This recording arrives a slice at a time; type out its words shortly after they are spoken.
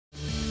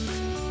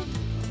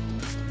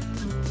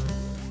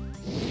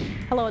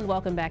Hello and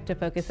welcome back to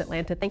Focus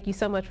Atlanta. Thank you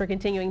so much for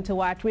continuing to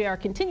watch. We are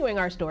continuing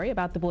our story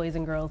about the Boys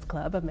and Girls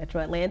Club of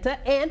Metro Atlanta.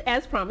 And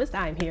as promised,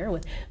 I'm here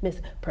with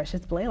Miss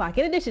Precious Blalock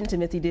in addition to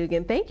Missy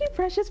Dugan. Thank you,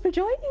 Precious, for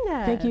joining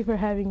us. Thank you for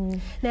having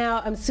me.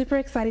 Now, I'm super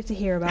excited to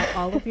hear about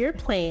all of your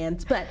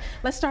plans, but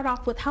let's start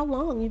off with how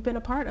long you've been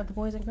a part of the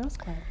Boys and Girls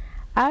Club.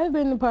 I've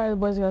been a part of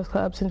the Boys and Girls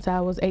Club since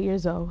I was 8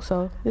 years old,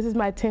 so this is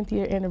my 10th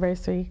year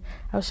anniversary.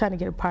 I was trying to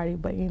get a party,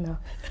 but you know.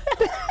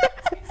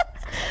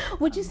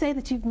 Would you say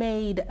that you've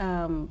made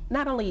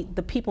not only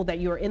the people that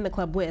you're in the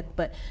club with,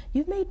 but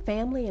you've made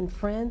family and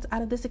friends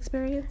out of this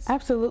experience?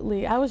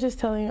 Absolutely. I was just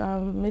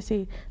telling Miss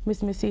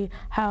Missy,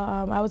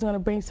 how I was going to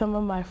bring some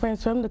of my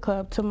friends from the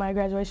club to my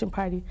graduation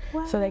party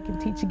so they can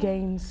teach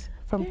games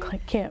from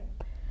camp.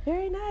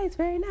 Very nice,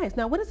 very nice.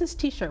 Now, what is this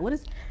T-shirt? What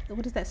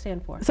does that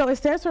stand for? So it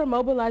stands for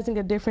Mobilizing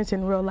a Difference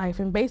in Real Life,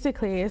 and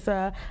basically it's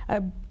a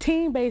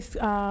team-based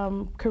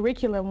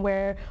curriculum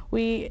where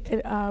we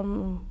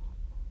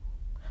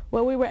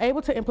were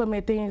able to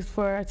implement things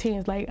for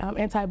teens like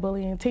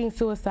anti-bullying, teen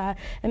suicide,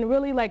 and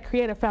really like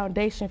create a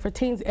foundation for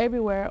teens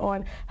everywhere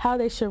on how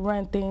they should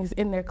run things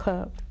in their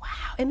club. Wow,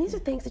 and these are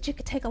things that you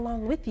could take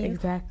along with you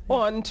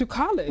on to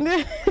college.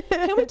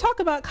 Can we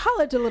talk about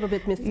college a little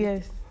bit, Missy?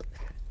 Yes.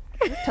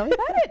 Tell me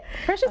about it.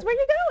 Precious, where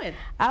you going?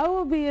 I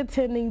will be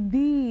attending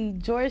the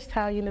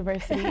Georgetown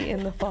University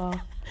in the fall.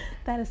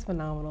 That is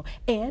phenomenal.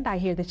 And I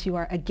hear that you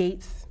are a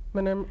Gates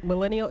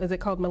Millennial, is it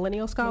called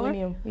Millennial Scholar?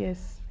 Millennium,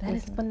 yes. That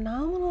is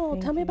phenomenal.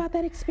 Thank Tell me you. about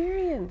that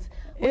experience.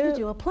 When did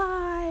you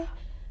apply?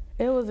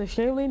 It was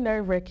extremely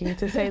nerve-wracking,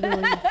 to say the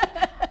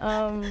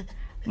least.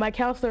 My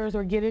counselors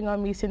were getting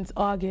on me since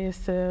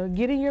August,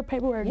 getting your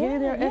paperwork,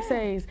 getting your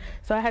essays.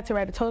 So I had to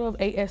write a total of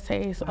 8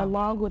 essays,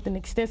 along with an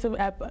extensive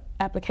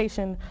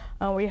application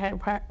where you had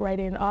to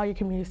write in all your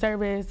community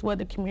service, what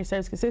the community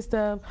service consists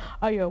of,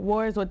 all your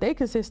awards, what they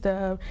consist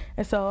of.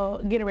 And so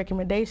getting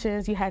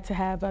recommendations, you had to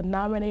have a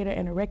nominator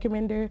and a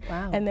recommender.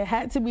 And there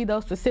had to be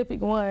those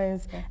specific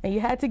ones, and you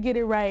had to get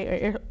it right.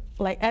 Or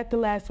like at the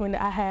last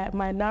minute, I had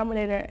my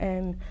nominator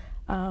and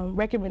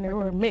recommender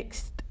were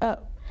mixed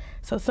up.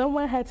 So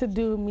someone had to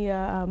do me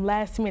a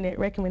last-minute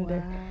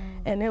recommender,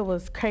 and it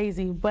was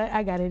crazy, but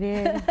I got it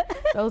in,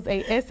 those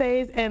 8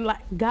 essays, and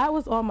like God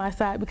was on my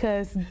side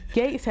because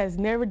Gates has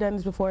never done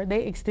this before.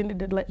 They extended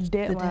the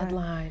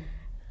deadline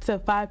to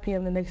 5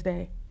 p.m. the next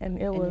day, and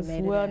it was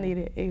well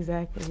needed,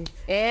 exactly.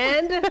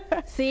 And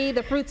see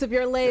the fruits of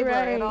your labor,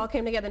 it all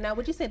came together. Now,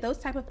 would you say those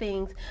type of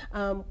things,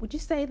 would you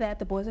say that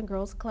the Boys and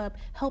Girls Club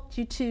helped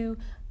you to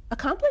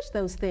accomplish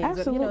those things?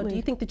 Absolutely. You know, do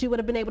you think that you would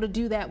have been able to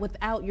do that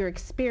without your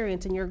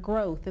experience and your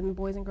growth in the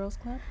Boys and Girls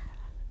Club?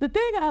 The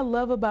thing I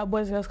love about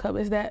Boys and Girls Club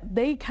is that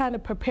they kind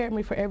of prepared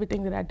me for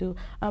everything that I do.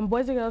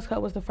 Boys and Girls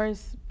Club was the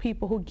first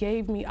people who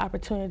gave me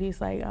opportunities.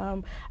 Like,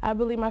 I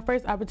believe my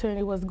first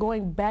opportunity was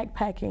going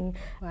backpacking.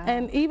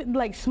 And even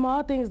like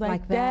small things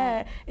like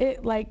that,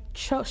 it like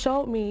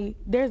showed me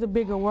there's a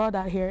bigger world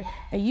out here,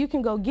 and you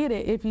can go get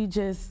it if you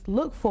just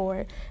look for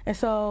it. And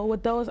so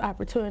with those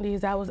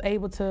opportunities, I was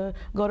able to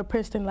go to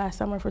Princeton last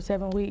summer for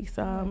 7 weeks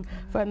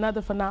for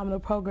another phenomenal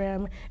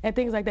program and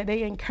things like that.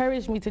 They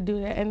encouraged me to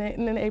do that, and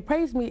then they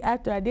praised me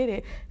after I did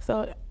it.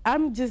 So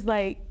I'm just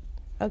like,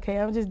 okay,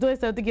 I'm just doing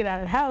stuff to get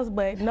out of the house,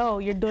 but no,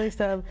 you're doing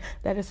stuff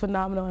that is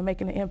phenomenal and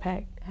making an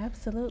impact.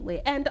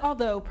 Absolutely. And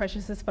although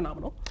Precious is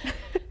phenomenal,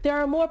 there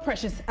are more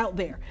Precious out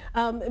there.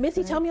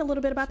 Missy, tell me a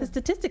little bit about the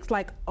statistics.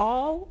 Like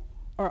all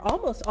or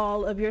almost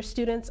all of your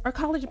students are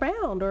college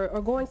bound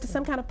or going to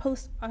some kind of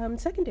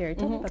post-secondary.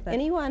 Tell me about that.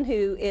 Anyone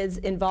who is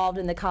involved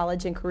in the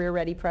College and Career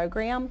Ready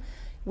program,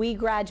 we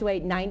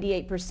graduate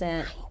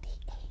 98%.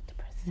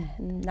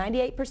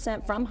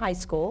 98% from high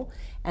school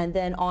and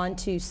then on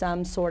to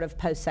some sort of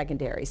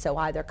post-secondary. So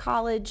either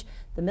college,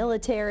 the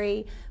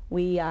military,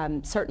 we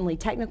certainly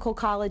technical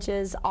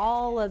colleges,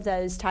 all of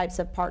those types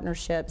of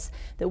partnerships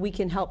that we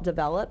can help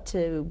develop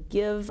to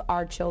give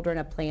our children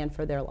a plan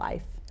for their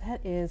life.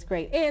 That is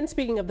great. And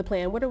speaking of the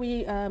plan, what are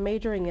we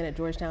majoring in at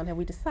Georgetown? Have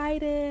we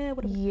decided?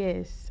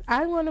 Yes,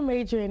 I want to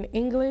major in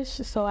English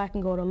so I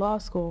can go to law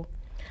school.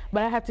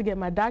 But I have to get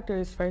my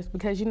doctorates first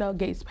because, you know,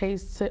 Gates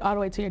pays all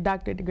the way to your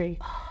doctorate degree.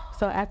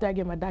 So after I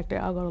get my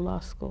doctorate, I'll go to law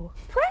school.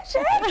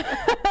 Precious!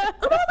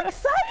 I'm all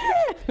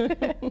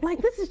excited!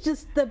 Like, this is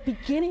just the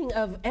beginning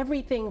of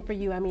everything for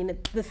you. I mean,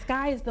 the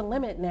sky is the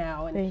limit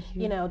now. And,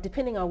 you know,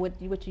 depending on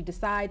what you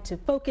decide to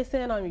focus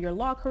in on your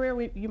law career,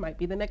 you might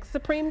be the next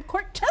Supreme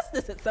Court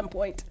Justice at some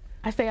point.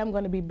 I say I'm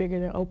going to be bigger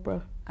than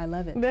Oprah. I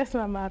love it. That's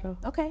my motto.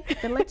 Okay,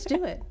 then let's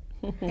do it.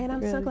 And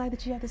I'm so glad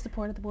that you have the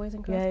support of the Boys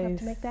and Girls Club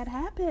to make that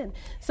happen.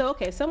 So,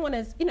 okay, someone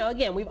is, you know,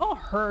 again, we've all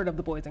heard of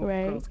the Boys and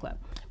Girls Club,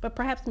 but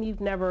perhaps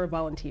you've never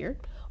volunteered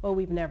or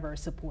we've never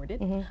supported.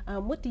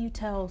 What do you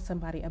tell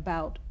somebody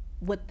about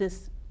what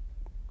this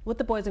what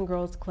the Boys and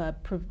Girls Club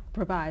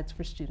provides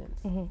for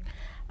students?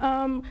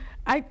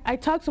 I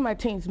talk to my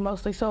teens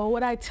mostly, so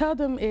what I tell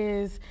them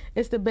is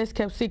it's the best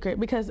kept secret,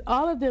 because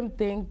all of them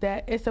think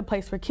that it's a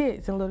place for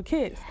kids and little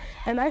kids.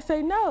 And I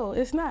say, no,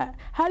 it's not.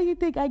 How do you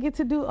think I get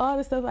to do all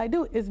the stuff I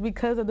do? It's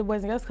because of the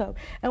Boys and Girls Club.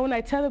 And when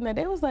I tell them that,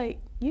 they was like,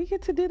 you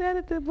get to do that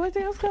at the Boys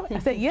and Girls Club? I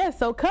said, yes,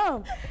 so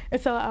come.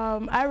 And so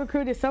I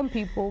recruited some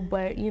people,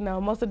 but you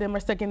know, most of them are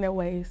stuck in their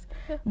ways.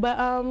 But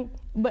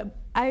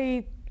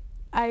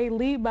I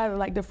lead by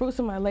like the fruits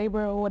of my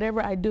labor or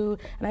whatever I do,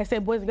 and I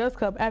said Boys and Girls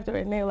Club after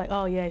it, and they're like,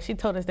 oh yeah, she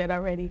told us that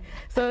already.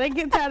 So they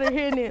get tired of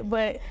hearing it,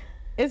 but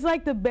it's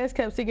like the best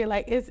kept secret.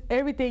 Like, it's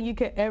everything you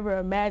could ever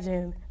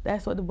imagine.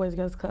 That's what the Boys and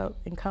Girls Club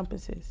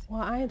encompasses.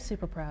 Well, I am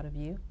super proud of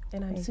you,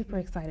 and I'm super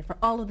excited for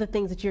all of the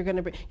things that you're going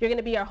to bring. You're going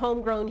to be our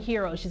homegrown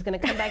hero. She's going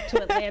to come back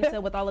to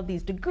Atlanta with all of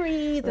these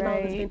degrees and all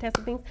these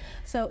fantastic things.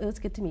 So it was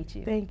good to meet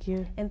you. Thank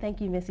you. And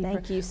thank you, Missy,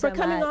 for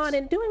coming on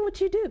and doing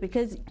what you do,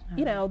 because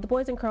you know, the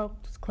Boys and Girls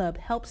Club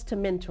helps to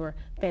mentor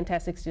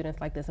fantastic students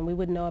like this, and we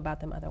wouldn't know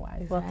about them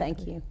otherwise. Well,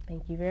 thank you.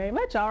 Thank you very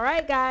much. All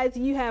right, guys,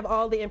 you have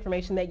all the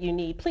information that you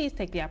need. Please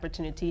take the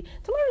opportunity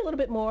to learn a little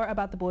bit more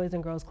about the Boys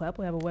and Girls Club.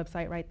 We have a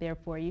website right there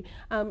for you.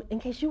 In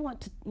case you want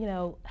to, you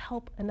know,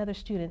 help another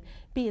student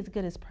be as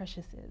good as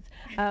Precious is.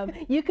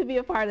 You could be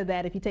a part of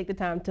that if you take the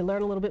time to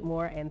learn a little bit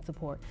more and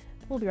support.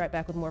 We'll be right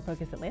back with more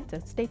Focus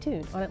Atlanta. Stay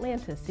tuned on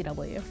Atlanta's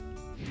CW.